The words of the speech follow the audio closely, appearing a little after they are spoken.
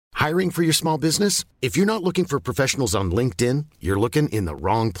Hiring for your small business? If you're not looking for professionals on LinkedIn, you're looking in the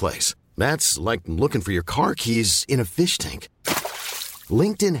wrong place. That's like looking for your car keys in a fish tank.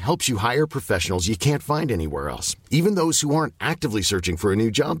 LinkedIn helps you hire professionals you can't find anywhere else, even those who aren't actively searching for a new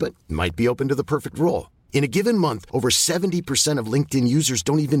job but might be open to the perfect role. In a given month, over 70% of LinkedIn users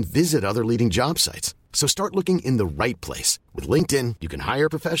don't even visit other leading job sites. So start looking in the right place. With LinkedIn, you can hire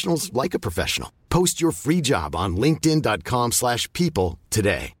professionals like a professional. Post your free job on linkedin.com/people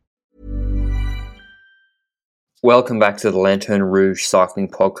today. Welcome back to the Lanterne Rouge Cycling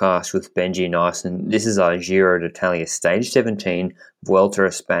Podcast with Benji Nyson. This is our Giro d'Italia Stage 17, Vuelta a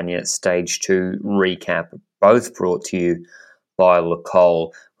España Stage 2 recap, both brought to you by Le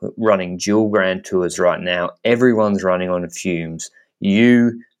Col. Running dual Grand Tours right now. Everyone's running on fumes.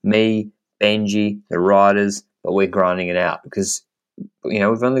 You, me, Benji, the riders, but we're grinding it out because, we've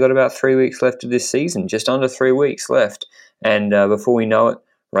only got about 3 weeks left of this season, just under 3 weeks left. And before we know it,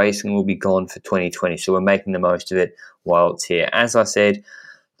 racing will be gone for 2020. So we're making the most of it while it's here. As I said,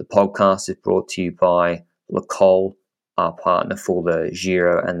 the podcast is brought to you by Le Col, our partner for the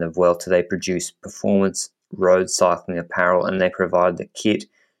Giro and the Vuelta. They produce performance road cycling apparel and they provide the kit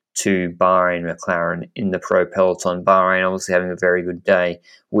to Bahrain McLaren in the Pro Peloton. Bahrain obviously having a very good day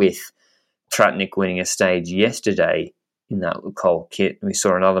with Tratnik winning a stage yesterday in that Le Col kit. We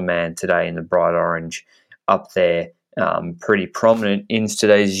saw another man today in the bright orange up there, pretty prominent in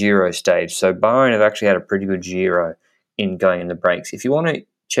today's Giro stage. So Bahrain have actually had a pretty good Giro in going in the breaks. If you want to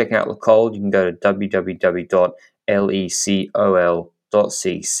check out Le Col, you can go to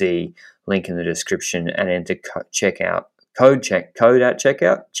www.lecol.cc, link in the description, and enter checkout code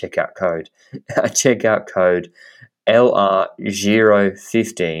LR Giro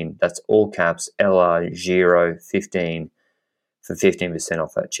 15. That's all caps LR Giro 15 for 15%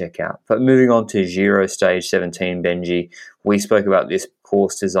 off that checkout. But moving on to Giro Stage 17, Benji, we spoke about this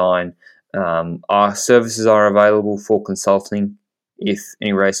course design. Our services are available for consulting if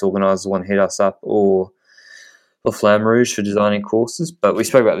any race organisers want to hit us up, or Flamme Rouge for designing courses. But we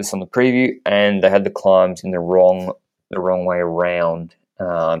spoke about this on the preview, and they had the climbs in the wrong way around,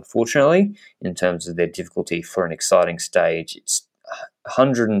 unfortunately, in terms of their difficulty for an exciting stage. It's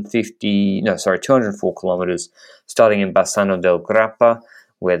 204 kilometres, starting in Bassano del Grappa,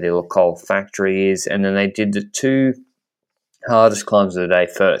 where the Le Col factory is, and then they did the two hardest climbs of the day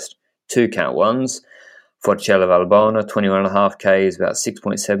first. Two count ones. Forcella Valbona, 21.5 Ks, about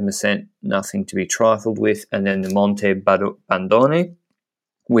 6.7%, nothing to be trifled with. And then the Monte Bandone,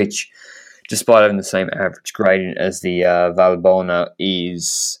 which, despite having the same average gradient as the Valbona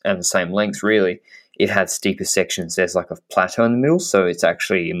is, and the same length really, it had steeper sections. There's like a plateau in the middle, so it's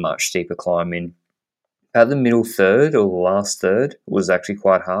actually a much steeper climb in. About the middle third, or the last third, was actually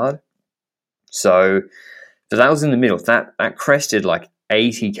quite hard. So that was in the middle. That crested like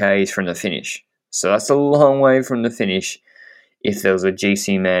 80 Ks from the finish. So that's a long way from the finish if there was a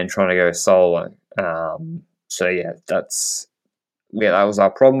GC man trying to go solo. That was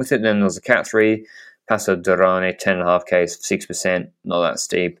our problem with it. Then there was a Cat 3, Passo Dorone, 10.5 Ks, 6%, not that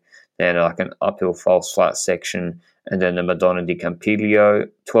steep. Then like an uphill false flat section. And then the Madonna di Campiglio,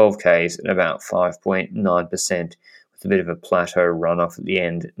 12 Ks at about 5.9%, with a bit of a plateau runoff at the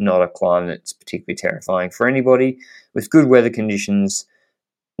end. Not a climb that's particularly terrifying for anybody. With good weather conditions,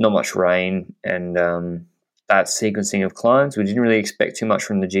 not much rain, and that sequencing of climbs, we didn't really expect too much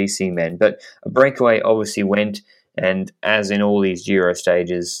from the GC men. But a breakaway obviously went, and as in all these Giro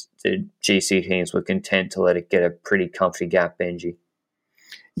stages, the GC teams were content to let it get a pretty comfy gap, Benji.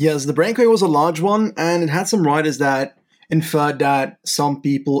 Yes, the breakaway was a large one, and it had some riders that inferred that some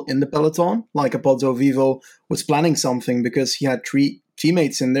people in the peloton, like Pozzo Vivo, was planning something because he had 3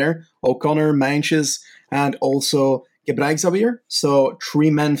 teammates in there, O'Connor, Manches, and also Gebrselassie. So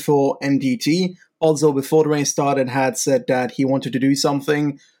 3 men for NDT. Pozzo, before the race started, had said that he wanted to do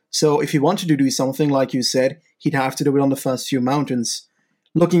something. So if he wanted to do something, like you said, he'd have to do it on the first few mountains.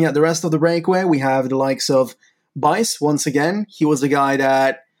 Looking at the rest of the breakaway, we have the likes of Bice, once again. He was the guy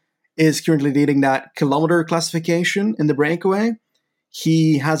that is currently leading that kilometer classification in the breakaway.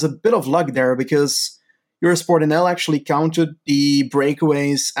 He has a bit of luck there because Eurosport NL actually counted the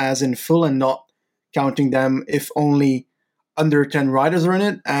breakaways as in full and not counting them if only under 10 riders are in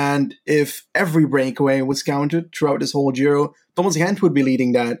it. And if every breakaway was counted throughout this whole Giro, Thomas Gent would be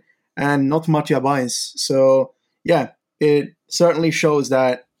leading that and not Mattia Bice. So yeah, it certainly shows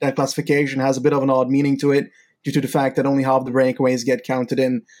that that classification has a bit of an odd meaning to it, due to the fact that only half the breakaways get counted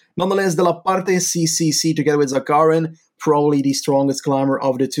in. Nonetheless, De La Parte CCC together with Zakarin, probably the strongest climber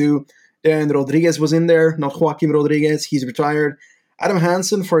of the two. Then Rodriguez was in there, not Joaquim Rodriguez, he's retired. Adam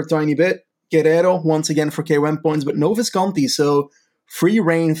Hansen for a tiny bit. Guerrero, once again for KOM points, but no Visconti. So free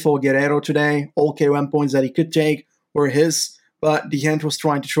reign for Guerrero today. All KOM points that he could take were his, but De Gent was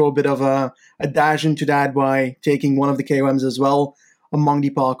trying to throw a bit of a dash into that by taking one of the KOMs as well among the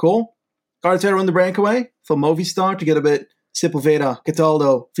parkour. Carretero in the breakaway for Movistar to get a bit Sepulveda,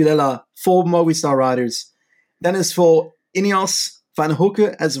 Cataldo, Villela, 4 Movistar riders. Then is for Ineos, Van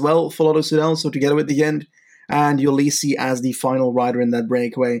Hoeke as well for Lotto Soudal, so together with De Gent, and Ulisi as the final rider in that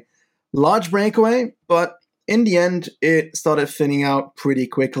breakaway. Large breakaway, but in the end, it started thinning out pretty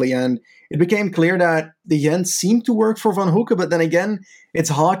quickly, and it became clear that De Gent seemed to work for Van Hoeke, but then again, it's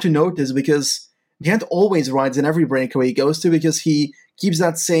hard to notice because De Gent always rides in every breakaway he goes to because he keeps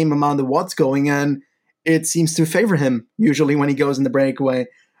that same amount of watts going, and it seems to favor him usually when he goes in the breakaway.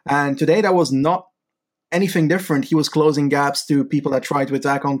 And today, that was not anything different. He was closing gaps to people that tried to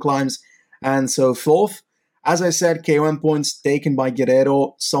attack on climbs and so forth. As I said, KOM points taken by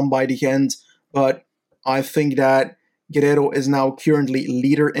Guerrero, some by De Gent, but I think that Guerrero is now currently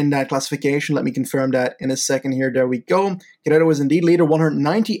leader in that classification. Let me confirm that in a second here. There we go. Guerrero is indeed leader,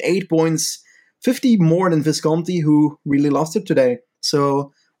 198 points, 50 more than Visconti, who really lost it today.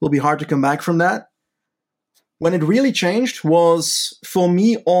 So will be hard to come back from that. When it really changed was, for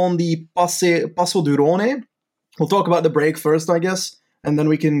me, on the Passo du Rhone. We'll talk about the break first, I guess, and then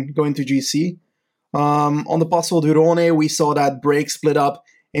we can go into GC. On the Passo du Rhone, we saw that break split up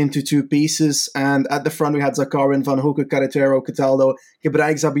into 2 pieces, and at the front we had Zakarin, Van Hoeke, Carretero, Cataldo,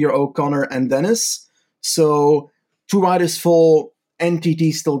 Gebrek, Zabir, O'Connor, and Dennis. So 2 riders for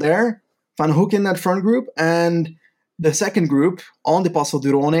NTT still there. Van Hoeke in that front group, and the second group on the Passo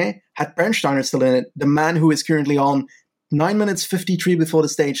du Rhone had Bernsteiner still in it, the man who is currently on 9 minutes 53 before the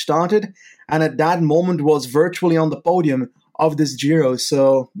stage started, and at that moment was virtually on the podium of this Giro.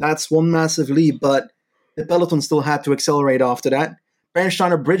 So that's one massive leap, but the peloton still had to accelerate after that.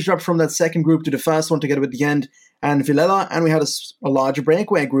 Bernsteiner bridged up from that second group to the first one together with De Gent and Villela, and we had a larger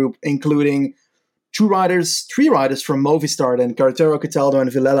breakaway group, including 3 riders from Movistar, then Carretero, Cataldo,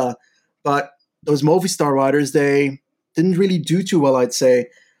 and Villela. But those Movistar riders, they didn't really do too well, I'd say.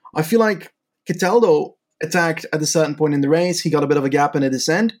 I feel like Cataldo attacked at a certain point in the race. He got a bit of a gap in the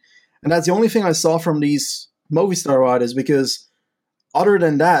descent. And that's the only thing I saw from these Movistar riders, because other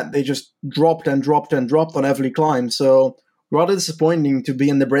than that, they just dropped and dropped and dropped on every climb. So rather disappointing to be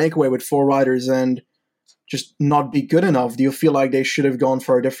in the breakaway with 4 riders and just not be good enough. Do you feel like they should have gone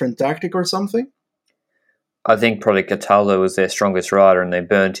for a different tactic or something? I think probably Cataldo was their strongest rider, and they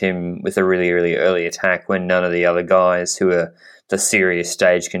burnt him with a really, really early attack when none of the other guys who are the serious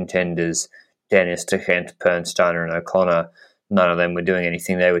stage contenders, Dennis, De Gent, Bernsteiner, and O'Connor, none of them were doing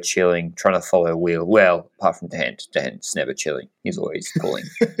anything. They were chilling, trying to follow a wheel. Well, apart from De Gent. De Gent's never chilling. He's always pulling,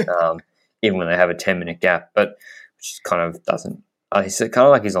 even when they have a 10-minute gap, but which kind of doesn't... It's kind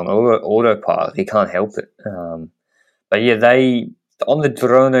of like he's on autopilot. He can't help it. But yeah, on the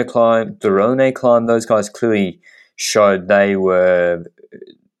Drone climb, those guys clearly showed they were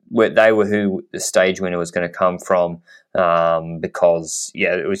who the stage winner was going to come from, because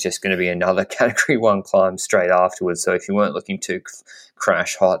it was just going to be another Category 1 climb straight afterwards. So if you weren't looking to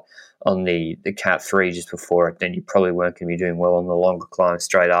crash hot on the Cat 3 just before it, then you probably weren't going to be doing well on the longer climb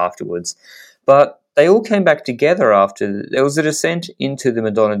straight afterwards. But they all came back together after there was a descent into the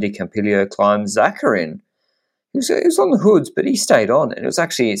Madonna di Campiglio climb. Zakarin, he was on the hoods, but he stayed on. And it was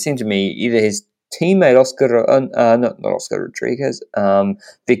actually, it seemed to me, either his teammate, not Oscar Rodriguez,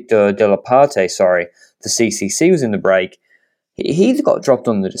 Victor De La Parte, the CCC was in the break. He either got dropped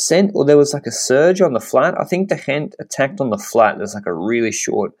on the descent or there was like a surge on the flat. I think De Gent attacked on the flat. There's like a really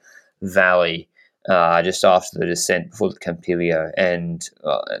short valley just after the descent before the Campiglio and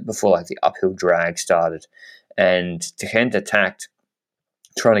before like the uphill drag started. And De Gent attacked,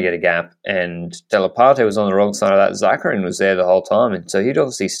 trying to get a gap, and De La Parte was on the wrong side of that. Zakarin was there the whole time, and so he'd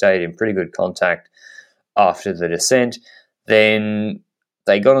obviously stayed in pretty good contact after the descent. Then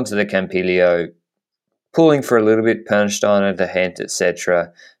they got onto the Campiglio, pulling for a little bit, Bernsteiner, De Gent,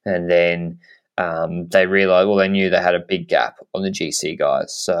 etc., and then they realised, they knew they had a big gap on the GC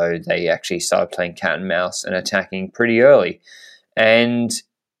guys, so they actually started playing cat and mouse and attacking pretty early. And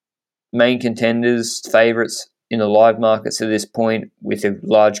main contenders, favourites, in the live markets at this point with a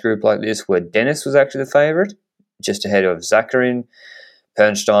large group like this, where Dennis was actually the favourite, just ahead of Zakarin.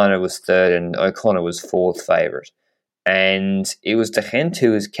 Bernsteiner was third and O'Connor was fourth favourite. And it was De Gent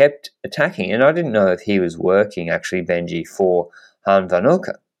who was kept attacking. And I didn't know if he was working, actually, Benji, for Han Van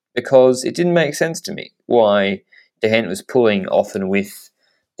Hoeke, because it didn't make sense to me why De Gent was pulling often with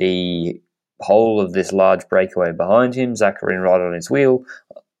the whole of this large breakaway behind him, Zakarin right on his wheel,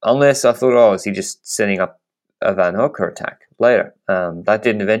 unless I thought, is he just setting up a Van Hoeke attack later? That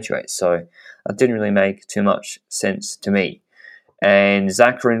didn't eventuate, so that didn't really make too much sense to me. and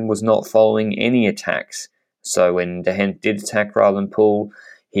Zakarin was not following any attacks. So when De Gent did attack rather than pull,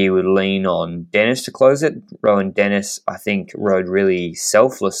 he would lean on Dennis to close it. Rowan Dennis, I think, rode really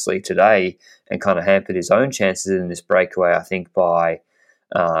selflessly today and kind of hampered his own chances in this breakaway, I think, by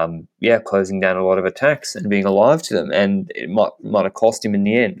closing down a lot of attacks and being alive to them. And it might have cost him in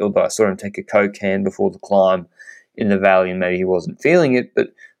the end, although I saw him take a Coke can before the climb in the valley and maybe he wasn't feeling it,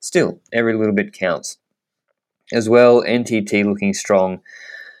 but still, every little bit counts. As well, NTT looking strong.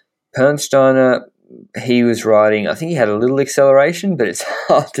 Pernsteiner, he was riding. I think he had a little acceleration, but it's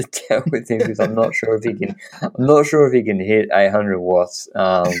hard to tell with him because I'm not sure if he can. I'm not sure if he can hit 800 watts.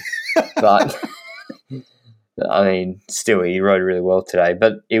 But I mean, still, he rode really well today.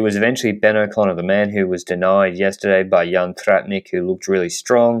 But it was eventually Ben O'Connor, the man who was denied yesterday by Jan Tratnik, who looked really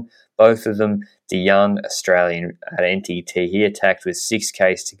strong. Both of them, the young Australian at NTT, he attacked with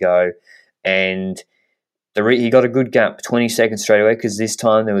 6Ks to go, and he got a good gap, 20 seconds straight away, because this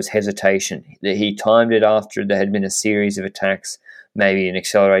time there was hesitation. He timed it after there had been a series of attacks, maybe an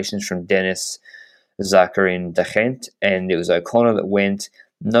accelerations from Dennis, Zakarin, De Gent, and it was O'Connor that went.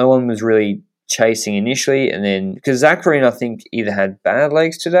 No one was really chasing initially, and then, because Zakarin, I think, either had bad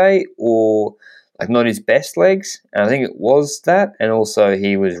legs today or like not his best legs, and I think it was that, and also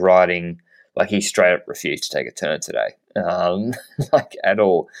he was riding, like he straight up refused to take a turn today, like at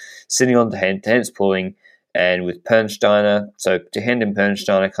all. Sitting on De Gent, De Gent's pulling, and with Pernsteiner, so De Gent and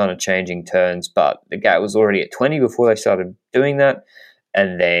Pernsteiner kind of changing turns, but the gap was already at 20 before they started doing that,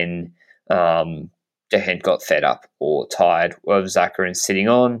 and then De Gent got fed up or tired of Zakarin sitting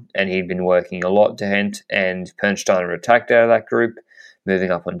on, and he'd been working a lot, De Gent, and Pernsteiner attacked out of that group,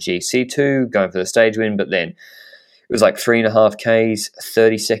 moving up on GC2, going for the stage win, but then it was like 3.5 Ks,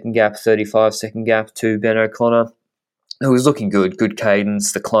 30-second gap, 35-second gap to Ben O'Connor. It was looking good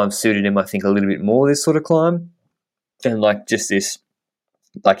cadence. The climb suited him, I think, a little bit more, this sort of climb. And like just this,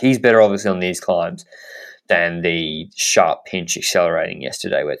 like he's better obviously on these climbs than the sharp pinch accelerating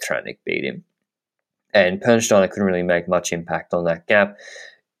yesterday where Tratnik beat him. And Pernsteiner couldn't really make much impact on that gap.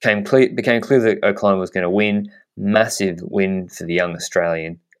 Became clear that O'Connor was going to win. Massive win for the young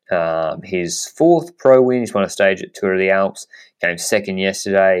Australian. His fourth pro win. He's won a stage at Tour of the Alps. Came second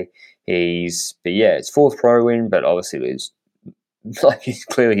yesterday. It's fourth pro win, but obviously it's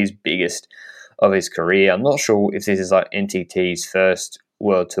clearly his biggest of his career. I'm not sure if this is like NTT's first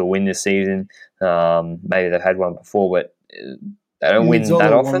World Tour win this season. Maybe they've had one before, but they don't win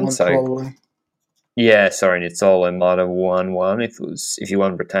that often. So probably. Yeah, sorry, Nizzolo might have won one if he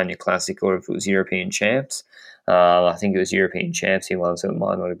won Britannia Classic or if it was European Champs. I think it was European Champs he won, so it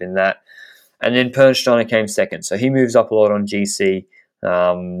might not have been that. And then Pernsteiner came second, so he moves up a lot on GC.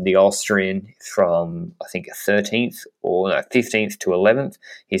 The Austrian from, I think, 15th to 11th.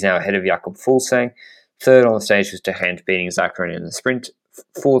 He's now ahead of Jakob Fuglsang. Third on the stage was De Gent, beating Zakarin in the sprint.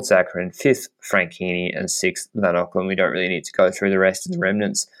 Fourth, Zakarin. Fifth, Frank Heaney. And sixth, Van Ockeln. We don't really need to go through the rest of the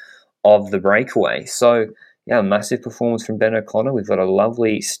remnants of the breakaway. So, yeah, massive performance from Ben O'Connor. We've got a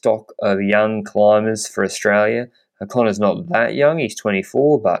lovely stock of young climbers for Australia. O'Connor's not that young. He's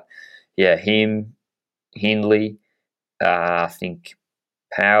 24, but, yeah, him, Hindley, I think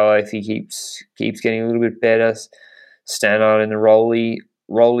Power, if he keeps getting a little bit better, Stannard in the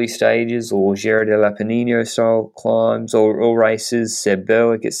rolly stages or Giro dell'Apennino style climbs or races, Seb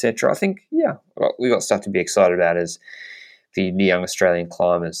Berwick, etc. I think, yeah, we got stuff to be excited about as the young Australian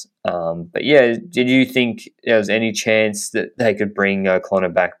climbers. But yeah, did you think there was any chance that they could bring O'Connor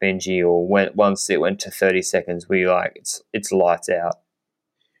back, Benji, or once it went to 30 seconds, were you like, it's lights out?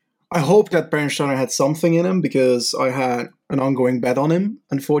 I hope that Pernsteiner had something in him because I had an ongoing bet on him.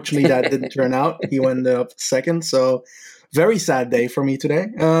 Unfortunately, that didn't turn out. He went up second, so very sad day for me today.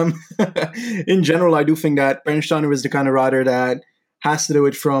 In general, I do think that Pernsteiner is the kind of rider that has to do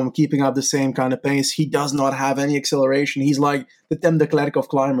it from keeping up the same kind of pace. He does not have any acceleration. He's like the Tim de Klerk of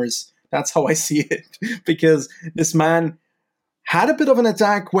climbers. That's how I see it. Because this man had a bit of an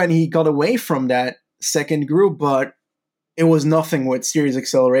attack when he got away from that second group, but it was nothing with serious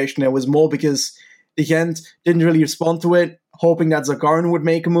acceleration. It was more because De Gent didn't really respond to it, hoping that Zakarin would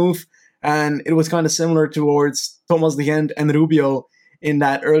make a move. And it was kind of similar towards Thomas De Gent and Rubio in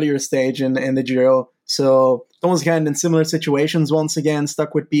that earlier stage in the Giro. So Thomas De Gent in similar situations, once again,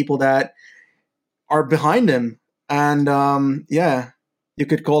 stuck with people that are behind him. And you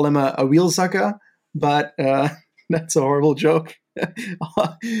could call him a wheel sucker, but that's a horrible joke.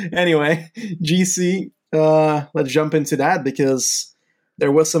 Anyway, GC, let's jump into that because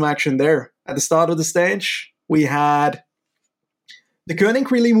there was some action there. At the start of the stage, we had the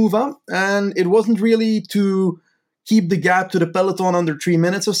Koenig really move up, and it wasn't really to keep the gap to the peloton under 3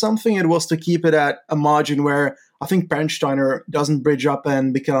 minutes or something. It was to keep it at a margin where I think Bernsteiner doesn't bridge up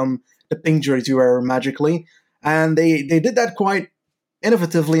and become the pink jersey wearer magically. And they did that quite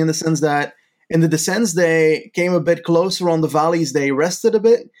innovatively in the sense that in the descents, they came a bit closer. On the valleys, they rested a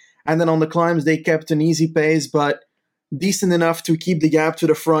bit. And then on the climbs, they kept an easy pace, but decent enough to keep the gap to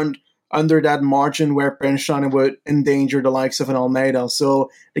the front under that margin where Bernsteiner would endanger the likes of an Almeida. So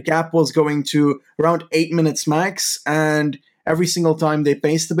the gap was going to around 8 minutes max, and every single time they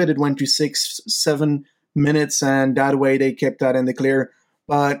paced a bit, it went to 6-7 minutes, and that way they kept that in the clear.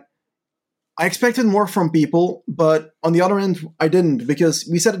 But I expected more from people, but on the other end, I didn't, because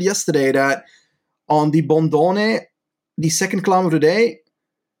we said it yesterday that on the Bondone, the second climb of the day,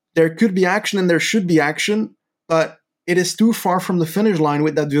 there could be action and there should be action, but it is too far from the finish line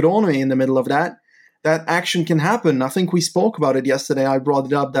with that Verone in the middle of that action can happen. I think we spoke about it yesterday. I brought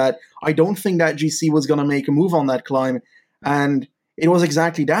it up that I don't think that GC was going to make a move on that climb, and it was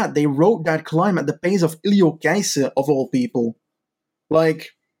exactly that. They rode that climb at the pace of Ilio Keisse, of all people.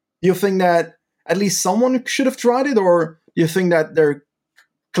 Like, do you think that at least someone should have tried it, or do you think that they're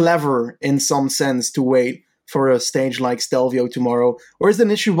clever in some sense to wait for a stage like Stelvio tomorrow? Or is it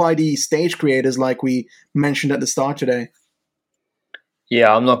an issue by the stage creators like we mentioned at the start today?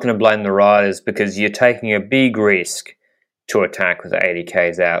 Yeah, I'm not going to blame the riders because you're taking a big risk to attack with 80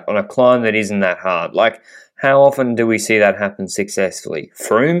 Ks out on a climb that isn't that hard. Like, how often do we see that happen successfully?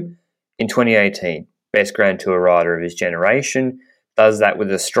 Froome, in 2018, best Grand Tour rider of his generation, does that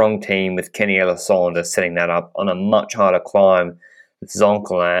with a strong team with Kenny Elissonde setting that up on a much harder climb with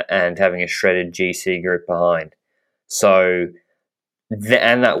Zoncolan and having a shredded GC group behind. So,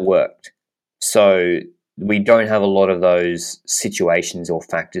 and that worked. So we don't have a lot of those situations or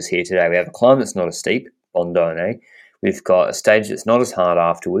factors here today. We have a climb that's not as steep, Bondone. We've got a stage that's not as hard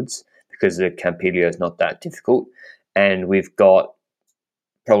afterwards because the Campiglio is not that difficult. And we've got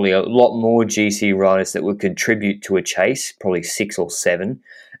probably a lot more GC riders that would contribute to a chase, probably 6 or 7.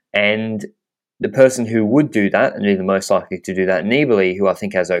 And the person who would do that, and is the most likely to do that, Nibali, who I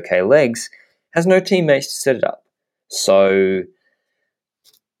think has okay legs, has no teammates to set it up. So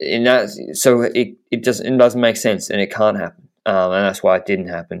it doesn't make sense, and it can't happen. And that's why it didn't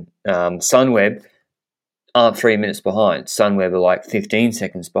happen. Sunweb aren't 3 minutes behind. Sunweb are like 15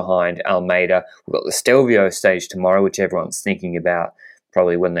 seconds behind Almeida. We've got the Stelvio stage tomorrow, which everyone's thinking about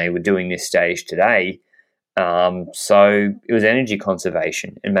probably when they were doing this stage today. So it was energy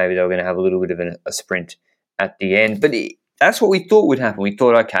conservation, and maybe they were going to have a little bit of a sprint at the end. But that's what we thought would happen. We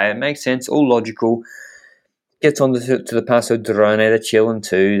thought, okay, it makes sense, all logical. Gets on to the Passo d'Arone, they're chilling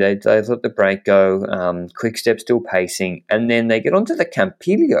too. They've let the break go. Quick Step still pacing, and then they get onto the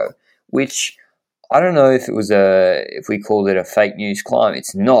Campiglio, which I don't know if if we called it a fake news climb.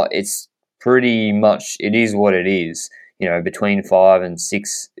 It's not. It's pretty much, it is what it is. You know, between 5 and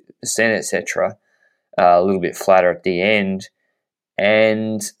 6%, etc. A little bit flatter at the end,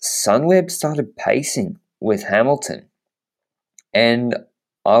 and Sunweb started pacing with Hamilton, and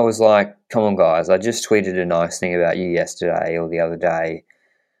I was like, come on guys, I just tweeted a nice thing about you yesterday or the other day.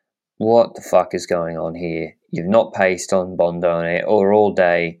 What the fuck is going on here? You've not paced on Bondone or all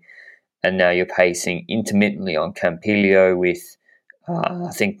day, and now you're pacing intermittently on Campiglio with,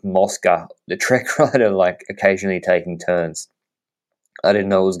 I think, Mosca, the Trek rider, like occasionally taking turns. I didn't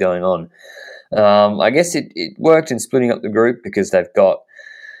know what was going on. I guess it worked in splitting up the group because they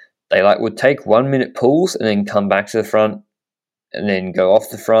would take 1 minute pulls and then come back to the front and then go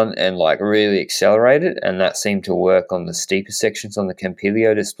off the front and like really accelerate it, and that seemed to work on the steeper sections on the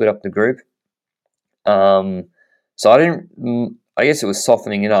Campiglio to split up the group. So I guess it was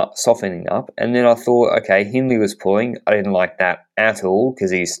softening up, and then I thought, okay, Hindley was pulling. I didn't like that at all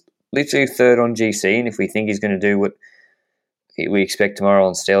because he's literally third on GC, and if we think he's going to do what we expect tomorrow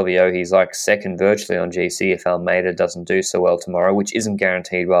on Stelvio, he's like second virtually on GC if Almeida doesn't do so well tomorrow, which isn't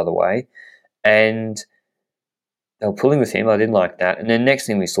guaranteed, by the way. And they were pulling with him. I didn't like that. And then next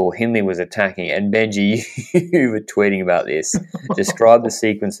thing we saw, Hindley was attacking. And Benji, you were tweeting about this. Describe the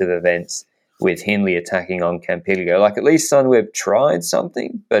sequence of events with Hindley attacking on Campiglio. Like, at least Sunweb tried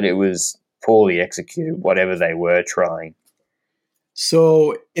something, but it was poorly executed, whatever they were trying.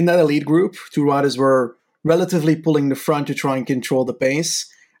 So in that elite group, two riders were relatively pulling the front to try and control the pace.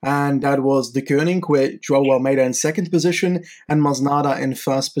 And that was De Koning with Joao Almeida in second position and Masnada in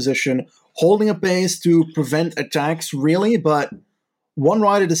first position, holding a pace to prevent attacks, really. But one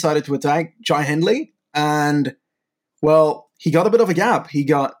rider decided to attack, Jai Hindley, and, well, he got a bit of a gap. He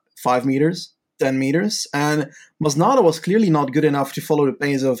got 5 meters, 10 meters, and Masnada was clearly not good enough to follow the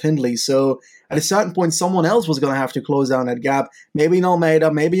pace of Hindley. So at a certain point, someone else was going to have to close down that gap. Maybe an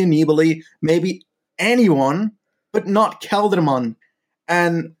Almeida, maybe a Nibali, maybe anyone, but not Kelderman.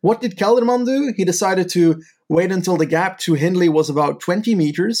 And what did Kelderman do? He decided to wait until the gap to Hindley was about 20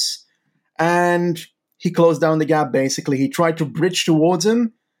 meters, and he closed down the gap, basically. He tried to bridge towards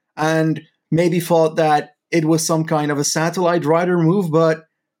him, and maybe thought that it was some kind of a satellite rider move, but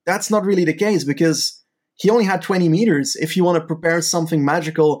that's not really the case, because he only had 20 meters. If you want to prepare something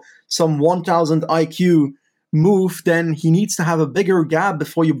magical, some 1000 IQ move, then he needs to have a bigger gap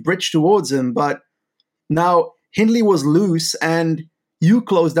before you bridge towards him. But now Hindley was loose, and you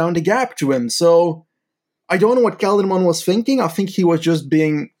closed down the gap to him. So I don't know what Kelderman was thinking. I think he was just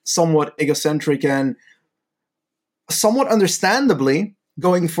being somewhat egocentric and somewhat understandably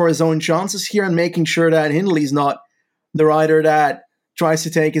going for his own chances here and making sure that Hindley's not the rider that tries to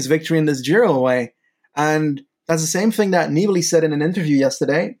take his victory in this Giro away. And that's the same thing that Nibali said in an interview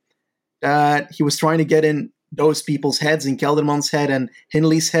yesterday, that he was trying to get in those people's heads, in Kelderman's head and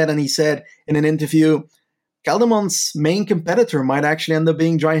Hindley's head. And he said in an interview, Kelderman's main competitor might actually end up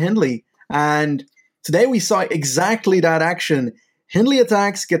being Jai Hindley. And today we saw exactly that action. Hindley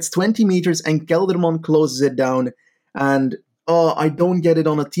attacks, gets 20 meters, and Kelderman closes it down. And I don't get it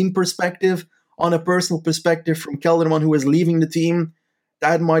on a team perspective. On a personal perspective from Kelderman, who is leaving the team,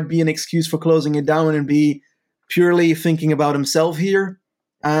 that might be an excuse for closing it down and be purely thinking about himself here.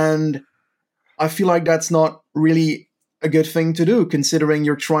 And I feel like that's not really a good thing to do, considering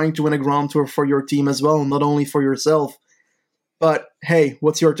you're trying to win a Grand Tour for your team as well, not only for yourself. But hey,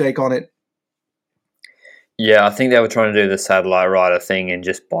 what's your take on it? Yeah, I think they were trying to do the satellite rider thing and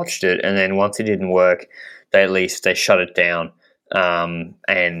just botched it. And then once it didn't work, they shut it down.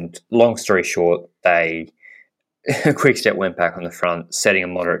 And long story short, Quick-Step went back on the front, setting a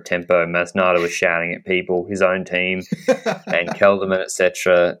moderate tempo. Masnada was shouting at people, his own team, and Kelderman,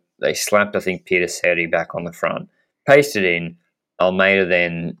 etc. They slapped, I think, Peter Serri back on the front. Paced it in. Almeida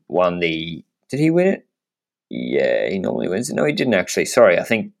then won the... Did he win it? Yeah, he normally wins it. No, he didn't actually. Sorry, I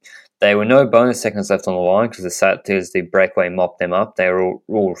think there were no bonus seconds left on the line because the breakaway mopped them up. They were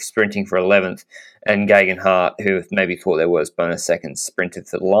all sprinting for 11th. And Geoghegan Hart, who maybe thought there was bonus seconds, sprinted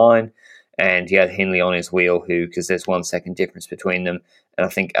for the line. And he had Hindley on his wheel, because there's 1 second difference between them. And I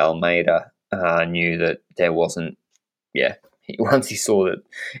think Almeida knew that there wasn't, once he saw that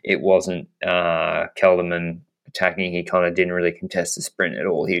it wasn't Kelderman attacking, he kind of didn't really contest the sprint at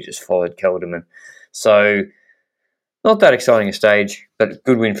all. He just followed Kelderman. So, not that exciting a stage, but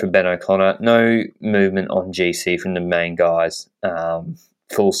good win for Ben O'Connor. No movement on GC from the main guys.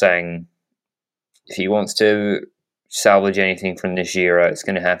 Full saying if he wants to salvage anything from this Giro, it's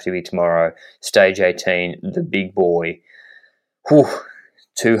going to have to be tomorrow. Stage 18, the big boy.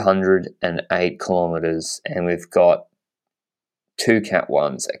 208 kilometres, and we've got 2 Cat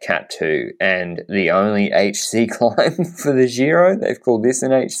 1s, a Cat 2, and the only HC climb for the Giro. They've called this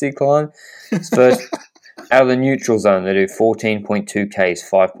an HC climb. It's first out of the neutral zone. They do 14.2 Ks,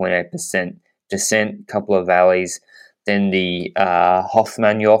 5.8% descent, couple of valleys. Then the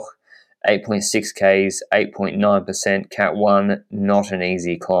Hofmanjoch, 8.6 Ks, 8.9%, Cat 1, not an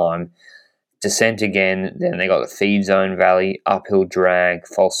easy climb. Descent again, then they got the feed zone valley, uphill drag,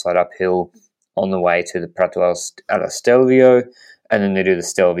 false slide uphill on the way to the Prato alla Stelvio, and then they do the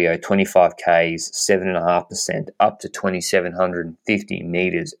Stelvio, 25 Ks, 7.5%, up to 2,750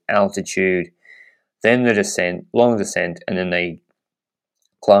 metres altitude. Then the descent, long descent, and then they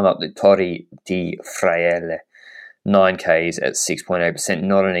climb up the Torri di Fraele, 9 Ks at 6.8%.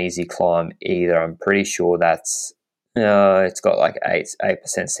 Not an easy climb either. I'm pretty sure that's it's got like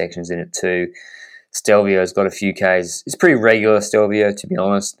 8% sections in it too. Stelvio's got a few Ks. It's pretty regular Stelvio, to be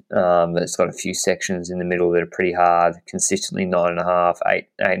honest, but it's got a few sections in the middle that are pretty hard, consistently 9.5,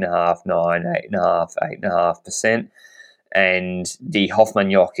 8.5, 9, 8.5, 8.5%. And the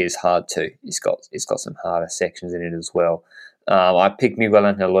Hofmanjoch is hard too. It's got some harder sections in it as well. I picked Miguel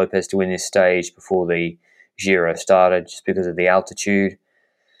Angel Lopez to win this stage before the Giro started, just because of the altitude,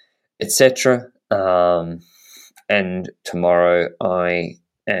 etc. And tomorrow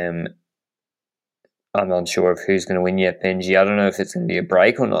I'm unsure of who's going to win yet, Benji. I don't know if it's going to be a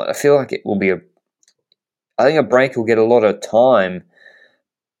break or not. I feel like it will be I think a break will get a lot of time,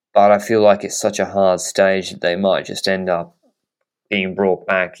 but I feel like it's such a hard stage that they might just end up being brought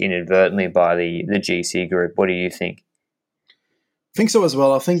back inadvertently by the GC group. What do you think? I think so as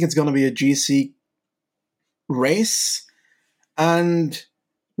well. I think it's going to be a GC race. And,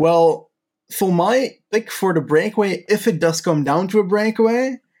 well, for my pick for the breakaway, if it does come down to a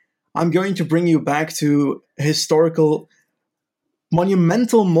breakaway, I'm going to bring you back to a historical,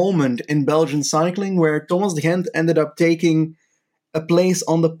 monumental moment in Belgian cycling where Thomas de Gendt ended up taking a place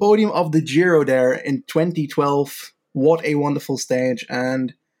on the podium of the Giro there in 2012. What a wonderful stage.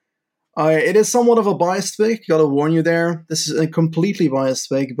 And it is somewhat of a biased pick, gotta warn you there. This is a completely biased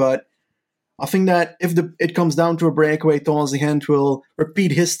pick, but I think that if it comes down to a breakaway, Thomas de Gent will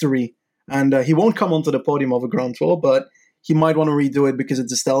repeat history. And he won't come onto the podium of a Grand Tour, but he might want to redo it because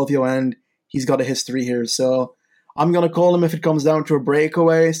it's a Stelvio and he's got a history here. So I'm going to call him if it comes down to a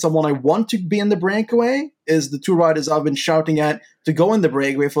breakaway. Someone I want to be in the breakaway is the two riders I've been shouting at to go in the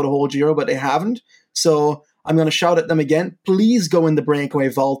breakaway for the whole Giro, but they haven't. So I'm going to shout at them again. Please go in the breakaway,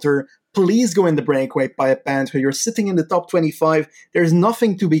 Walter. Please go in the breakaway by a Panther. You're sitting in the top 25. There's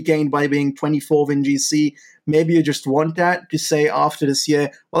nothing to be gained by being 24th in GC. Maybe you just want that to say after this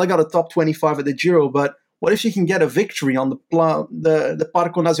year, well, I got a top 25 at the Giro, but what if you can get a victory on the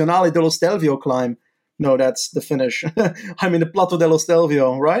Parco Nazionale dello Stelvio climb? No, that's the finish. I mean, the Plato dello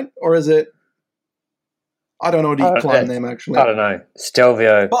Stelvio, right? Or is it? I don't know the climb name, actually. I don't know.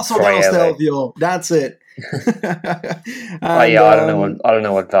 Stelvio. Passo dello Stelvio. That's it. I don't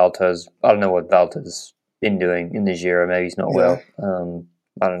know what Valter's been doing in the Giro. Maybe he's not well.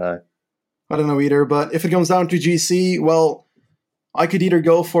 I don't know. I don't know either. But if it comes down to GC, well, I could either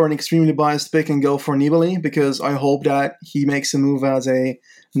go for an extremely biased pick and go for Nibali, because I hope that he makes a move as a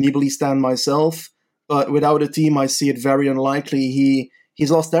Nibali stan myself. But without a team, I see it very unlikely.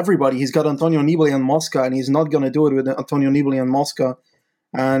 He's lost everybody. He's got Antonio Nibali and Mosca, and he's not going to do it with Antonio Nibali and Mosca.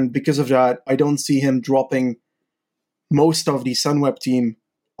 And because of that, I don't see him dropping most of the Sunweb team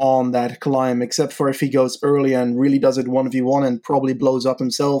on that climb, except for if he goes early and really does it 1v1 and probably blows up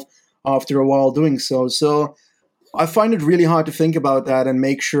himself after a while doing so. So I find it really hard to think about that and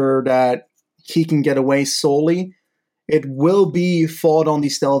make sure that he can get away solely. It will be fought on the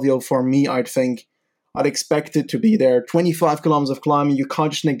Stelvio for me, I'd think. I'd expect it to be there. 25 kilometers of climbing, you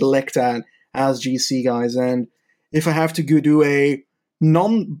can't just neglect that as GC guys. And if I have to go do a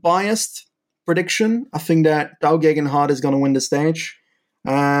non-biased prediction, I think that Tao Geoghegan Hart is going to win the stage,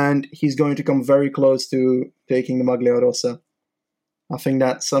 and he's going to come very close to taking the Maglia Rosa. I think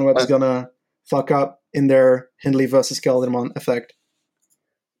that Sunweb's going to fuck up in their Hindley versus Kelderman effect.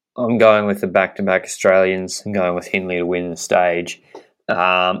 I'm going with the back-to-back Australians and going with Hindley to win the stage.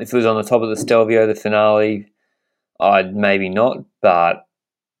 If it was on the top of the Stelvio, the finale, I'd maybe not, but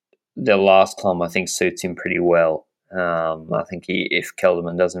the last climb I think suits him pretty well. I think if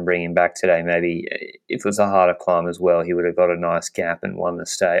Kelderman doesn't bring him back today, maybe if it was a harder climb as well, he would have got a nice gap and won the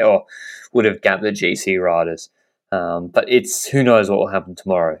stage, or would have gapped the GC riders. But who knows what will happen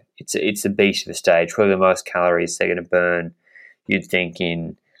tomorrow. It's a beast of a stage. Probably the most calories they're going to burn, you'd think,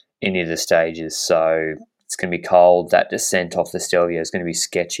 in any of the stages. So it's going to be cold. That descent off the Stelvio is going to be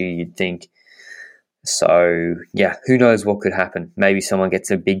sketchy, you'd think. So, yeah, who knows what could happen. Maybe someone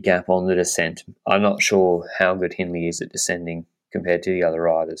gets a big gap on the descent. I'm not sure how good Hindley is at descending compared to the other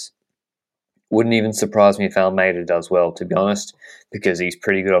riders. Wouldn't even surprise me if Almeida does well, to be honest, because he's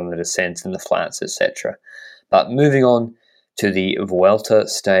pretty good on the descents and the flats, etc. But moving on to the Vuelta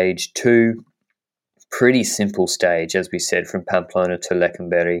Stage 2. Pretty simple stage, as we said, from Pamplona to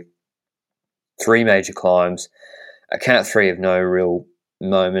Lecumberri. 3 major climbs. A Cat 3 of no real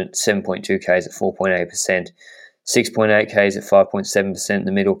moment, 7.2 Ks at 4.8%, 6.8 Ks at 5.7%,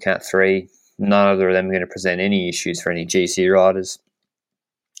 the middle Cat 3. None of them are going to present any issues for any GC riders,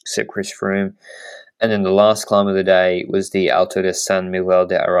 except Chris Froome. And then the last climb of the day was the Alto de San Miguel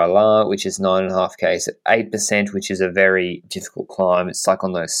de Aralar, which is 9.5 Ks at 8%, which is a very difficult climb. It's like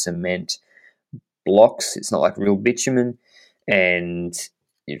on those cement blocks. It's not like real bitumen, and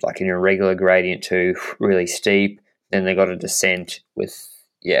it's like an irregular gradient too, really steep. Then they got a descent with,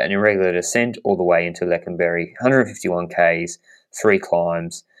 an irregular descent all the way into Lecumberri, 151 Ks, 3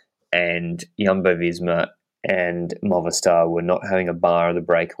 climbs, and Jumbo-Visma and Movistar were not having a bar of the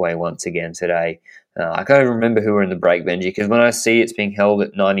breakaway once again today. I can't even remember who were in the break, Benji, because when I see it's being held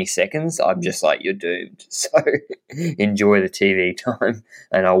at 90 seconds, I'm just like, you're doomed. So enjoy the TV time,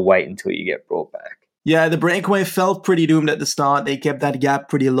 and I'll wait until you get brought back. Yeah, the breakaway felt pretty doomed at the start. They kept that gap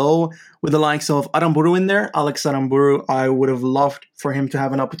pretty low with the likes of Aramburu in there. Alex Aramburu, I would have loved for him to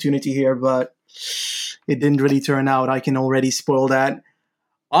have an opportunity here, but it didn't really turn out. I can already spoil that.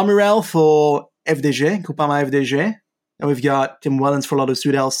 Amirel for FDG, Groupama FDG. And we've got Tim Wellens for Lotto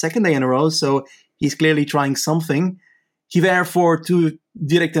Soudal, second day in a row, so he's clearly trying something. Hiver for Tour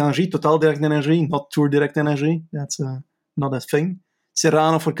Direct Energie, Total Direct Energie, not Tour Direct Energie. That's not a thing.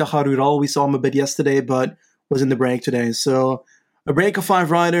 Serrano for Caja Rural, we saw him a bit yesterday, but was in the break today. So a break of 5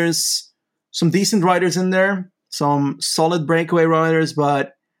 riders, some decent riders in there, some solid breakaway riders,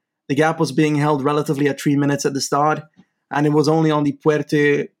 but the gap was being held relatively at 3 minutes at the start. And it was only on the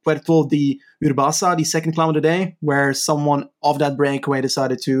Puerto de Urbasa, the second climb of the day, where someone of that breakaway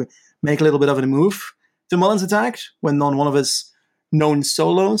decided to make a little bit of a move. Tim Wellens attacked when on one of his known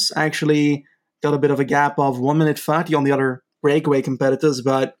solos actually got a bit of a gap of 1 minute 30 on the other breakaway competitors,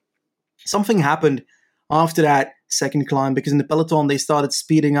 but something happened after that second climb, because in the peloton they started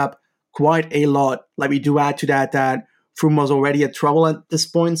speeding up quite a lot. Like, we do add to that Froome was already at trouble at this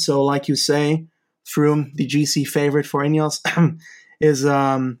point. So, like you say, Froome, the GC favorite for Ineos, is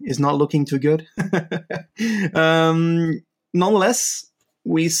not looking too good. Nonetheless,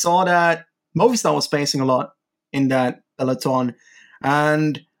 we saw that Movistar was pacing a lot in that peloton,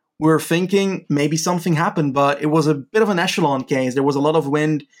 and we were thinking maybe something happened, but it was a bit of an echelon case. There was a lot of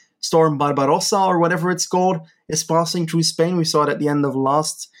wind. Storm Barbarossa, or whatever it's called, is passing through Spain. We saw it at the end of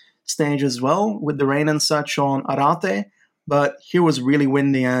last stage as well, with the rain and such on Arate. But here was really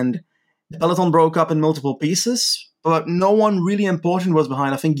windy, and the peloton broke up in multiple pieces, but no one really important was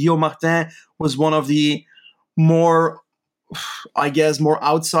behind. I think Guillaume Martin was one of the more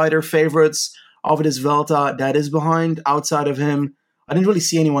outsider favorites of this Vuelta that is behind. Outside of him, I didn't really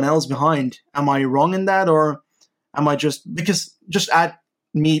see anyone else behind. Am I wrong in that, or am I I'll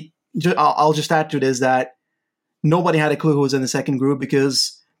just add to this that nobody had a clue who was in the second group,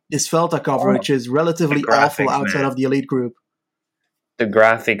 because this Vuelta coverage is relatively awful outside of the elite group. The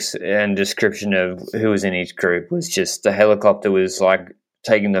graphics and description of who was in each group was just, the helicopter was like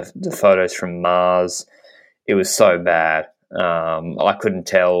taking the photos from Mars. It was so bad. I couldn't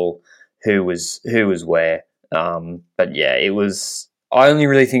tell who was where. But yeah, it was. I only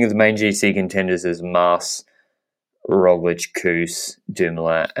really think of the main GC contenders as Mas, Roglic, Kuss,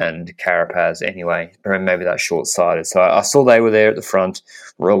 Dumoulin, and Carapaz anyway. Maybe that's short-sighted. So I saw they were there at the front.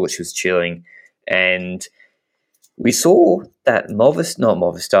 Roglic was chilling. And we saw that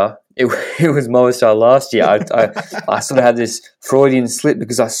Movistar. It was Movistar last year. I sort of had this Freudian slip,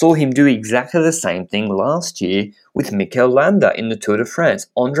 because I saw him do exactly the same thing last year with Mikel Landa in the Tour de France.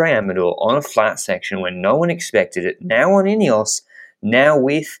 Andre Amador on a flat section when no one expected it. Now on Ineos, now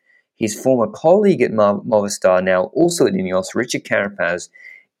with his former colleague at Movistar, now also at Ineos, Richard Carapaz,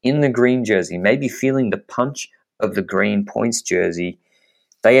 in the green jersey, maybe feeling the punch of the green points jersey.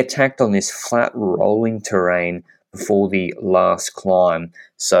 They attacked on this flat rolling terrain before the last climb.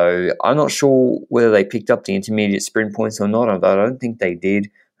 So I'm not sure whether they picked up the intermediate sprint points or not. I don't think they did.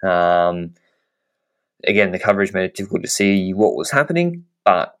 Again, the coverage made it difficult to see what was happening,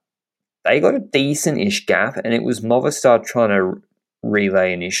 but they got a decent-ish gap, and it was Movistar trying to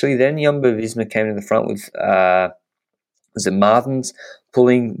relay initially. Then Jumbo-Visma came to the front with, was it Martins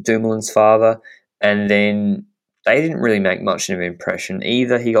pulling Dumoulin's father, and then they didn't really make much of an impression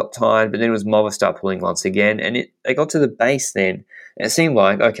either. He got tired, but then it was Movistar pulling once again, and they got to the base then, and it seemed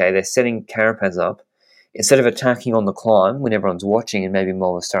like, okay, they're setting Carapaz up. Instead of attacking on the climb when everyone's watching and maybe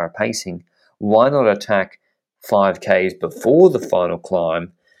Movistar are pacing, why not attack 5Ks before the final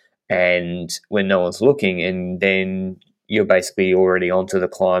climb and when no one's looking, and then you're basically already onto the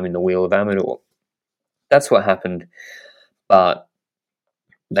climb in the wheel of Amador. That's what happened, but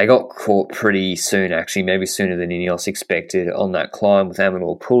they got caught pretty soon, actually, maybe sooner than Ineos expected on that climb with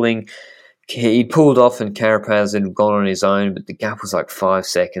Amador pulling. He pulled off and Carapaz had gone on his own, but the gap was like 5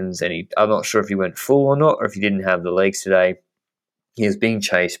 seconds, and I'm not sure if he went full or not, or if he didn't have the legs today. He was being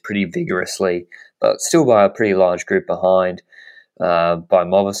chased pretty vigorously, but still by a pretty large group behind. By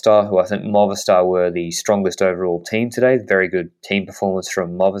Movistar, who I think Movistar were the strongest overall team today. Very good team performance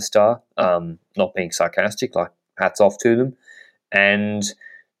from Movistar. Not being sarcastic, like hats off to them. And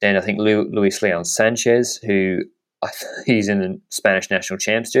then I think Luis Leon Sanchez, who he's in the Spanish national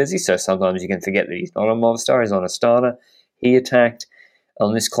champs jersey, so sometimes you can forget that he's not on Movistar, he's on Astana. He attacked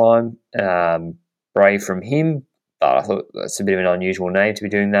on this climb. Brave from him, but I thought that's a bit of an unusual name to be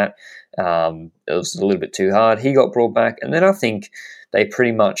doing that. It was a little bit too hard. He got brought back, and then I think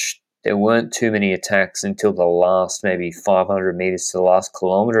there weren't too many attacks until the last maybe 500 metres to the last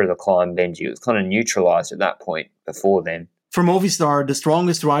kilometre of the climb. Benji, it was kind of neutralised at that point before then. For Movistar, the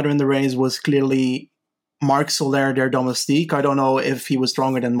strongest rider in the race was clearly Marc Soler, their domestique. I don't know if he was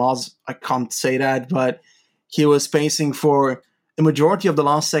stronger than Maz. I can't say that, but he was pacing for the majority of the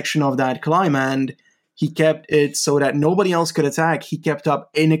last section of that climb, and he kept it so that nobody else could attack. He kept up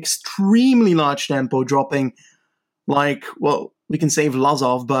an extremely large tempo, dropping we can say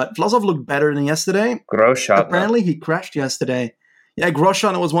Vlasov, but Vlasov looked better than yesterday. Grosjean. Apparently, he crashed yesterday. Yeah,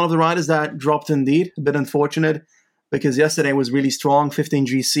 Grosjean was one of the riders that dropped indeed. A bit unfortunate, because yesterday was really strong, 15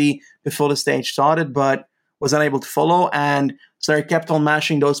 GC before the stage started, but was unable to follow, and so he kept on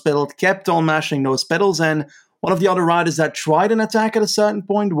mashing those pedals, and one of the other riders that tried an attack at a certain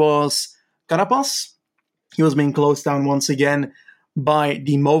point was Carapaz. He was being closed down once again by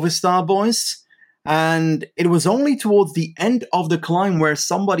the Movistar boys, and it was only towards the end of the climb where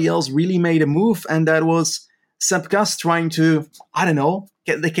somebody else really made a move, and that was Sepp Kuss trying to,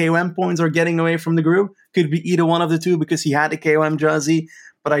 get the KOM points or getting away from the group. Could be either one of the two because he had the KOM jersey,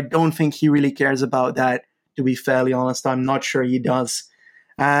 but I don't think he really cares about that, to be fairly honest. I'm not sure he does.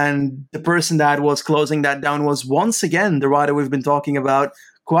 And the person that was closing that down was once again the rider we've been talking about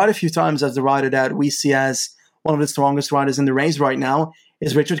quite a few times as the rider that we see as one of the strongest riders in the race right now,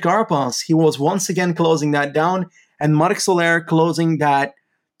 is Richard Carapaz. He was once again closing that down, and Marc Soler closing that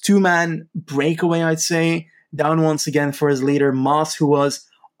two-man breakaway, I'd say, down once again for his leader, Mas, who was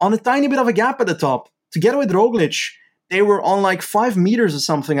on a tiny bit of a gap at the top. Together with Roglic, they were on like 5 meters or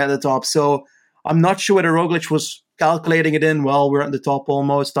something at the top. So I'm not sure whether Roglic was calculating it in, well, we're at the top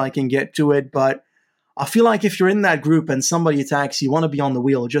almost, I can get to it. But I feel like if you're in that group and somebody attacks, you want to be on the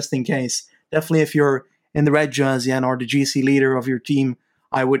wheel just in case. Definitely if you're in the red jersey and or the GC leader of your team,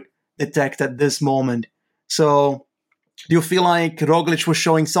 I would detect at this moment. So do you feel like Roglic was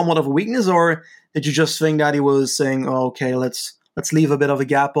showing somewhat of a weakness, or did you just think that he was saying, oh, okay, let's leave a bit of a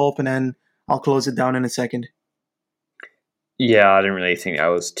gap open and I'll close it down in a second? Yeah, I didn't really think that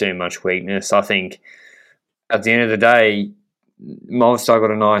was too much weakness. I think at the end of the day, Movistar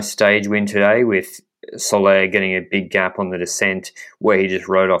got a nice stage win today with Soler getting a big gap on the descent where he just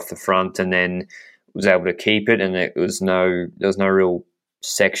rode off the front and then was able to keep it, and there was no real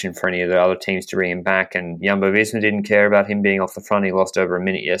section for any of the other teams to bring him back. And Jumbo-Visma didn't care about him being off the front. He lost over a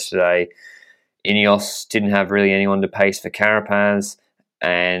minute yesterday. Ineos didn't have really anyone to pace for Carapaz,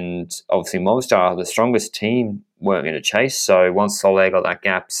 and obviously Movistar, the strongest team, weren't going to chase. So once Soler got that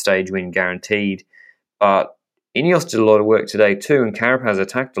gap, stage win guaranteed. But Ineos did a lot of work today too, and Carapaz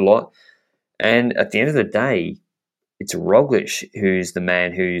attacked a lot. And at the end of the day, it's Roglic who's the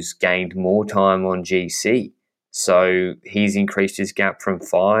man who's gained more time on GC. So he's increased his gap from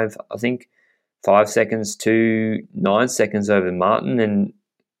 5 seconds to 9 seconds over Martin, and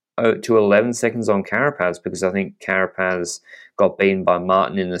to 11 seconds on Carapaz, because I think Carapaz got beaten by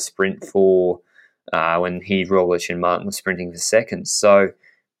Martin in the sprint for when Roglic and Martin were sprinting for seconds. So,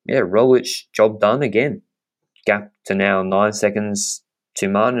 yeah, Roglic, job done again. Gap to now 9 seconds to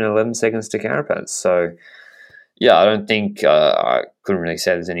Martin and 11 seconds to Carapaz. So, yeah, I don't think I couldn't really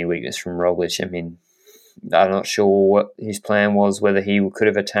say there's any weakness from Roglic. I mean, I'm not sure what his plan was, whether he could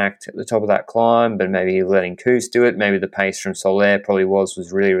have attacked at the top of that climb, but maybe he was letting Kuss do it. Maybe the pace from Soler probably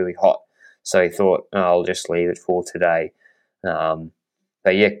was really, really hot. So he thought, oh, I'll just leave it for today. But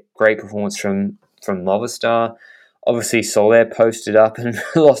yeah, great performance from Movistar. Obviously, Soler posted up and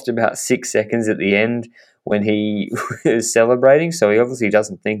lost about 6 seconds at the end when he was celebrating. So he obviously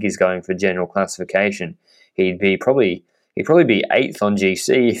doesn't think he's going for general classification. He'd probably be 8th on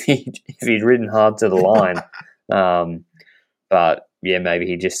GC if he'd ridden hard to the line. But yeah, maybe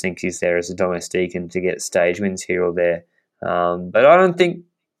he just thinks he's there as a domestique and to get stage wins here or there. But I don't think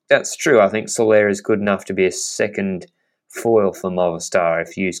that's true. I think Soler is good enough to be a second foil for Movistar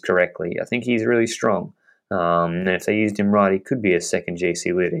if used correctly. I think he's really strong. And if they used him right, he could be a second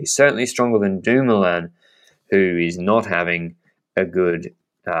GC leader. He's certainly stronger than Dumoulin, who is not having a good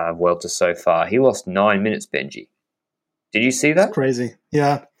Vuelta so far. He lost 9 minutes, Benji. Did you see that? It's crazy.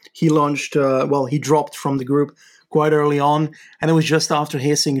 Yeah. He launched, he dropped from the group quite early on, and it was just after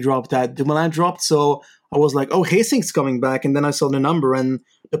Hastings dropped that Dumoulin dropped. So I was like, oh, Hastings coming back. And then I saw the number and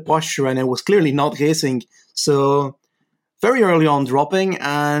the posture, and it was clearly not Hastings. So very early on dropping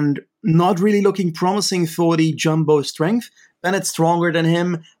and not really looking promising for the Jumbo strength. Bennett stronger than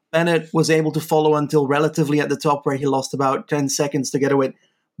him. Bennett was able to follow until relatively at the top, where he lost about 10 seconds together with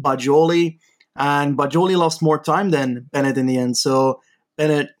Bajoli. And Bajoli lost more time than Bennett in the end. So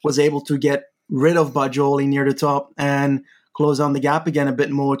Bennett was able to get rid of Bajoli near the top and close on the gap again a bit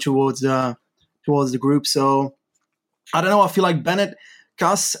more towards the group. So I don't know. I feel like Bennett,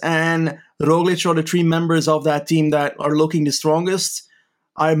 Kuss, and Roglic are the 3 members of that team that are looking the strongest.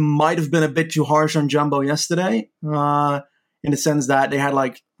 I might have been a bit too harsh on Jumbo yesterday, in the sense that they had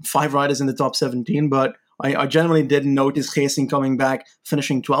like 5 riders in the top 17, but I generally didn't notice Hastings coming back,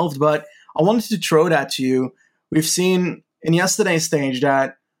 finishing 12th. But I wanted to throw that to you. We've seen in yesterday's stage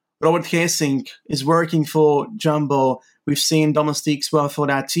that Robert Hastings is working for Jumbo. We've seen domestiques well for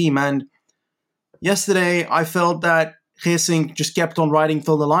that team. And yesterday, I felt that Hastings just kept on riding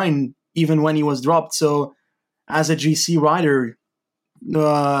till the line, even when he was dropped. So as a GC rider,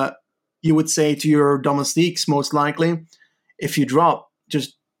 you would say to your domestiques, most likely, if you drop,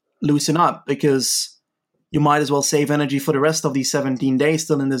 just loosen up, because you might as well save energy for the rest of these 17 days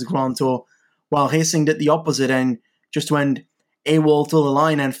still in this Grand Tour. While Hastings did the opposite and just went AWOL till the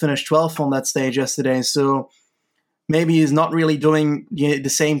line and finished 12th on that stage yesterday. So maybe he's not really doing the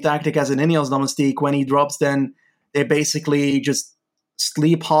same tactic as an Ineos domestique. When he drops, then they basically just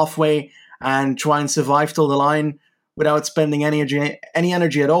sleep halfway and try and survive till the line without spending any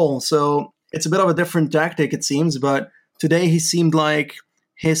energy at all. So it's a bit of a different tactic, it seems. But today he seemed like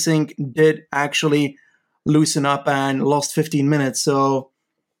Hissink did actually loosen up and lost 15 minutes. So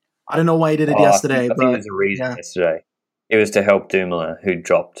I don't know why he did it yesterday, I think but there's a reason yeah. yesterday. It was to help Dumoulin, who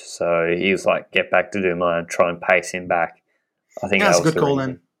dropped. So he was like, get back to Dumoulin and try and pace him back. I think Yeah, that it's a was good the call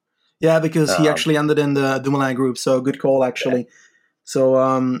reason. then. Yeah, because he Um, actually ended in the Dumoulin group, so good call actually. So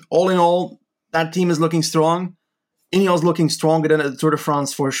all in all, that team is looking strong. Ineos looking stronger than at the Tour de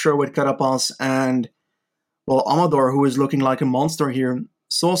France for sure with Carapaz and, well, Amador, who is looking like a monster here.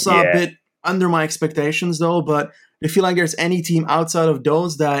 Sosa a yeah. bit under my expectations though, but I feel like there's any team outside of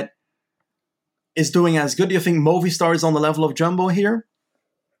those that is doing as good. Do you think Movistar is on the level of Jumbo here?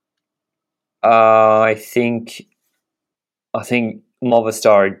 I think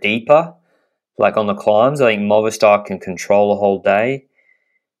Movistar are deeper, like on the climbs. I think Movistar can control a whole day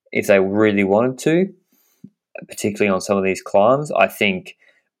if they really wanted to, particularly on some of these climbs. I think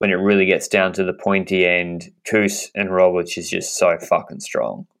when it really gets down to the pointy end, Kuss and Roglic is just so fucking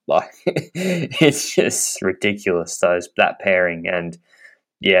strong. Like it's just ridiculous, that pairing. And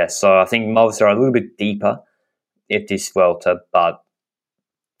yeah, so I think Movistar are a little bit deeper at this Vuelta, but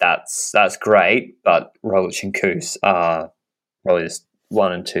that's great. But Roglic and Kuss are probably just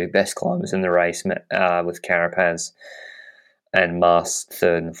 1 and 2 best climbers in the race, with Carapaz and Mas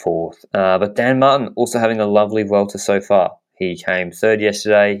third and fourth. But Dan Martin also having a lovely Vuelta so far. He came third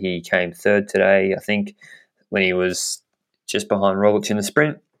yesterday. He came third today, I think, when he was just behind Roglic in the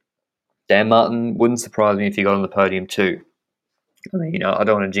sprint. Dan Martin wouldn't surprise me if he got on the podium too. I mean, I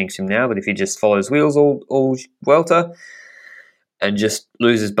don't want to jinx him now, but if he just follows wheels all Vuelta and just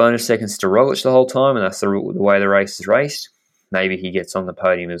loses bonus seconds to Roglic the whole time, and that's the way the race is raced, maybe he gets on the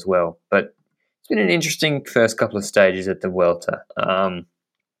podium as well. But it's been an interesting first couple of stages at the Vuelta. I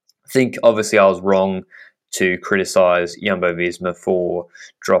think obviously I was wrong to criticise Jumbo-Visma for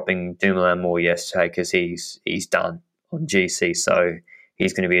dropping Dumoulin more yesterday because he's done on GC, so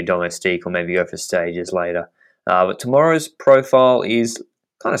he's going to be a domestique or maybe go for stages later. But tomorrow's profile is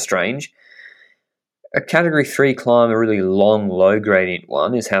kind of strange. A Category 3 climb, a really long, low gradient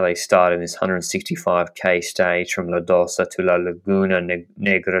one, is how they start in this 165k stage from La Dosa to La Laguna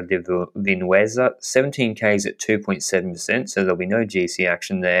Negra de Vinuesa. 17k's at 2.7%, so there'll be no GC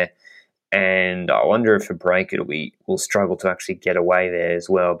action there. And I wonder if a break will struggle to actually get away there as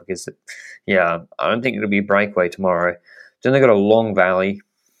well, because, yeah, I don't think it'll be a breakaway tomorrow. Then they've got a long valley,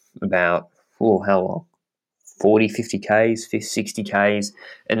 about, how long? 40, 50Ks, 60Ks,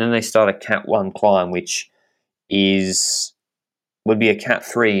 and then they start a Cat 1 climb, which would be a Cat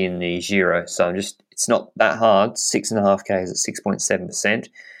 3 in the Giro. So it's not that hard, 6.5Ks at 6.7%.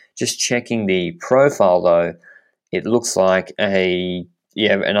 Just checking the profile, though, it looks like an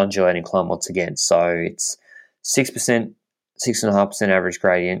undulating climb once again. So it's 6%, 6.5% average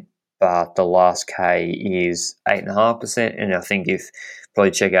gradient, but the last K is 8.5%. And I think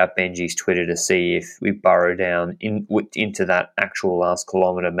probably check out Benji's Twitter to see if we burrow down into that actual last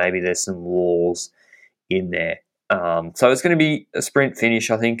kilometre. Maybe there's some walls in there. So it's going to be a sprint finish,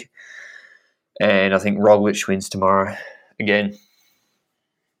 I think. And I think Roglic wins tomorrow again.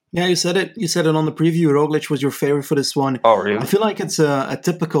 Yeah, you said it. You said it on the preview. Roglic was your favorite for this one. Oh, really? I feel like it's a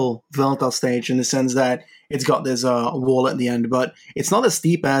typical Vuelta stage in the sense that it's got this wall at the end, but it's not as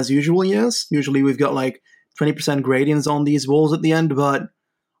steep as usually is. Usually we've got like 20% gradients on these walls at the end, but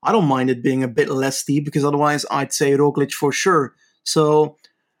I don't mind it being a bit less steep because otherwise I'd say Roglic for sure. So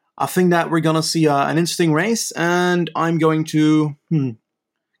I think that we're going to see an interesting race, and I'm going to...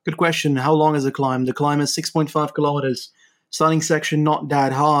 Good question. How long is the climb? The climb is 6.5 kilometers. Starting section not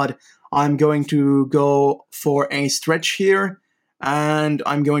that hard. I'm going to go for a stretch here, and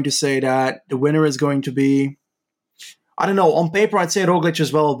I'm going to say that the winner is going to be... I don't know. On paper, I'd say Roglic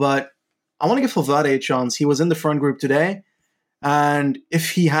as well, but I want to give Valverde a chance. He was in the front group today, and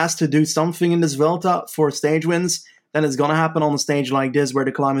if he has to do something in this Vuelta for stage wins, then it's going to happen on a stage like this where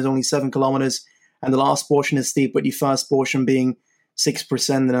the climb is only 7 kilometers and the last portion is steep, with the first portion being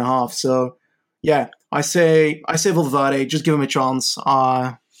 6.5%. So, yeah, I say Valverde, just give him a chance.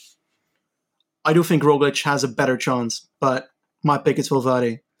 I do think Roglic has a better chance, but my pick is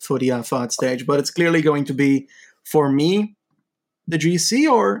Valverde for the third stage. But it's clearly going to be, for me, the GC,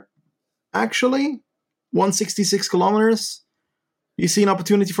 or actually 166 kilometers. You see an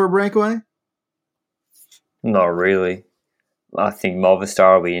opportunity for a breakaway? Not really. I think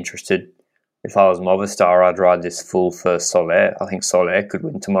Movistar will be interested. If I was Movistar, I'd ride this full for Soler. I think Soler could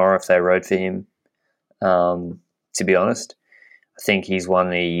win tomorrow if they rode for him, to be honest. I think he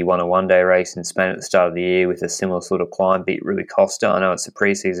won a one-day race in Spain at the start of the year with a similar sort of climb, beat Rui Costa. I know it's a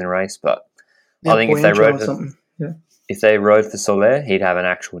pre-season race, but Yeah, I think if they rode for Soler, he'd have an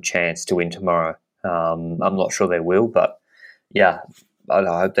actual chance to win tomorrow. I'm not sure they will, but yeah,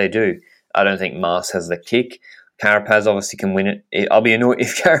 I hope they do. I don't think Mars has the kick. Carapaz obviously can win it. I'll be annoyed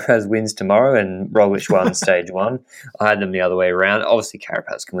if Carapaz wins tomorrow and Roglic won stage 1. I had them the other way around. Obviously,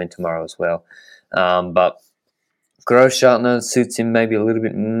 Carapaz can win tomorrow as well. But Großschartner suits him maybe a little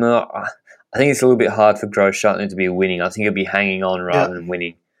bit more. I think it's a little bit hard for Großschartner to be winning. I think he'll be hanging on rather than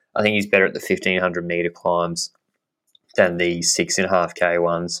winning. I think he's better at the 1,500 metre climbs than the 6.5K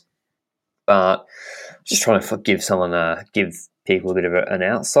ones. But just trying to give people a bit of an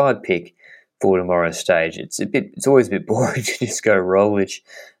outside pick for tomorrow's stage. It's always a bit boring to just go Roglic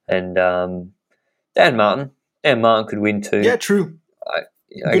and Dan Martin. Dan Martin could win too. Yeah, true.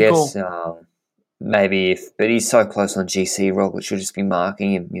 I guess but he's so close on GC. Roglic will just be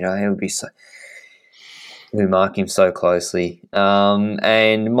marking him. He'll be marking him so closely.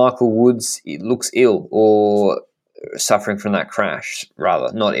 And Michael Woods looks ill or suffering from that crash,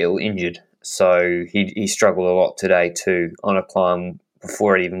 rather not ill, injured. So he struggled a lot today too on a climb.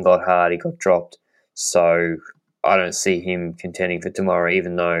 Before it even got hard, he got dropped. So I don't see him contending for tomorrow,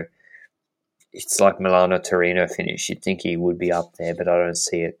 even though it's like Milano-Torino finish. You'd think he would be up there, but I don't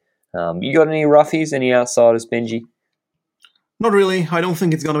see it. You got any roughies, any outsiders, Benji? Not really. I don't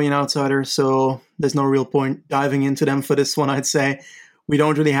think it's going to be an outsider, so there's no real point diving into them for this one, I'd say. We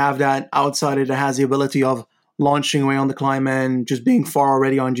don't really have that outsider that has the ability of launching away on the climb and just being far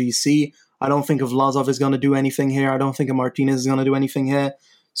already on GC. I don't think Vlasov is going to do anything here. I don't think Martinez is going to do anything here.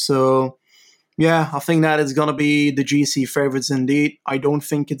 So, yeah, I think that is going to be the GC favorites indeed. I don't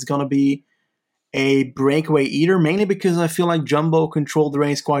think it's going to be a breakaway either, mainly because I feel like Jumbo controlled the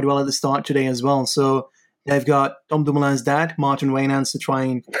race quite well at the start today as well. So they've got Tom Dumoulin's dad, Martin Wijnands, to try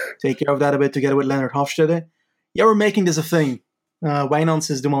and take care of that a bit together with Leonard Hofstede. Yeah, we're making this a thing.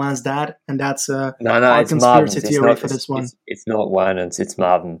 Wijnands is Dumoulin's dad, and that's our conspiracy theory for this one. It's not Wijnands, it's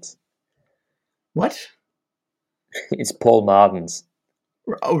Martins. What? It's Paul Martins.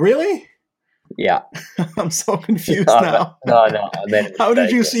 Oh, really? Yeah. I'm so confused now. No. How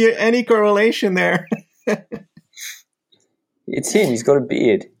did you see any correlation there? It's him. He's got a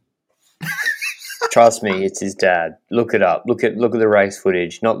beard. Trust me, it's his dad. Look it up. Look at the race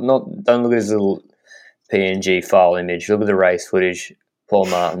footage. Don't look at his little PNG file image. Look at the race footage. Paul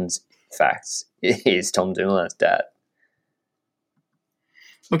Martin's facts. It is Tom Dumoulin's dad.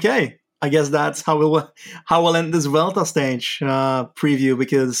 Okay. I guess that's how we'll end this Vuelta stage preview,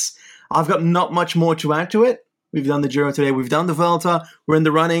 because I've got not much more to add to it. We've done the Giro today. We've done the Vuelta. We're in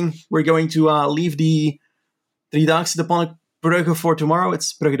the running. We're going to leave the Driedaagse de Pannenbrugge for tomorrow.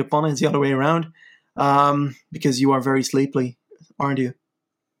 It's Brugge de Pannen. It's the other way around, because you are very sleepy, aren't you?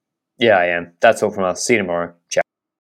 Yeah, I am. That's all from us. See you tomorrow. Ciao.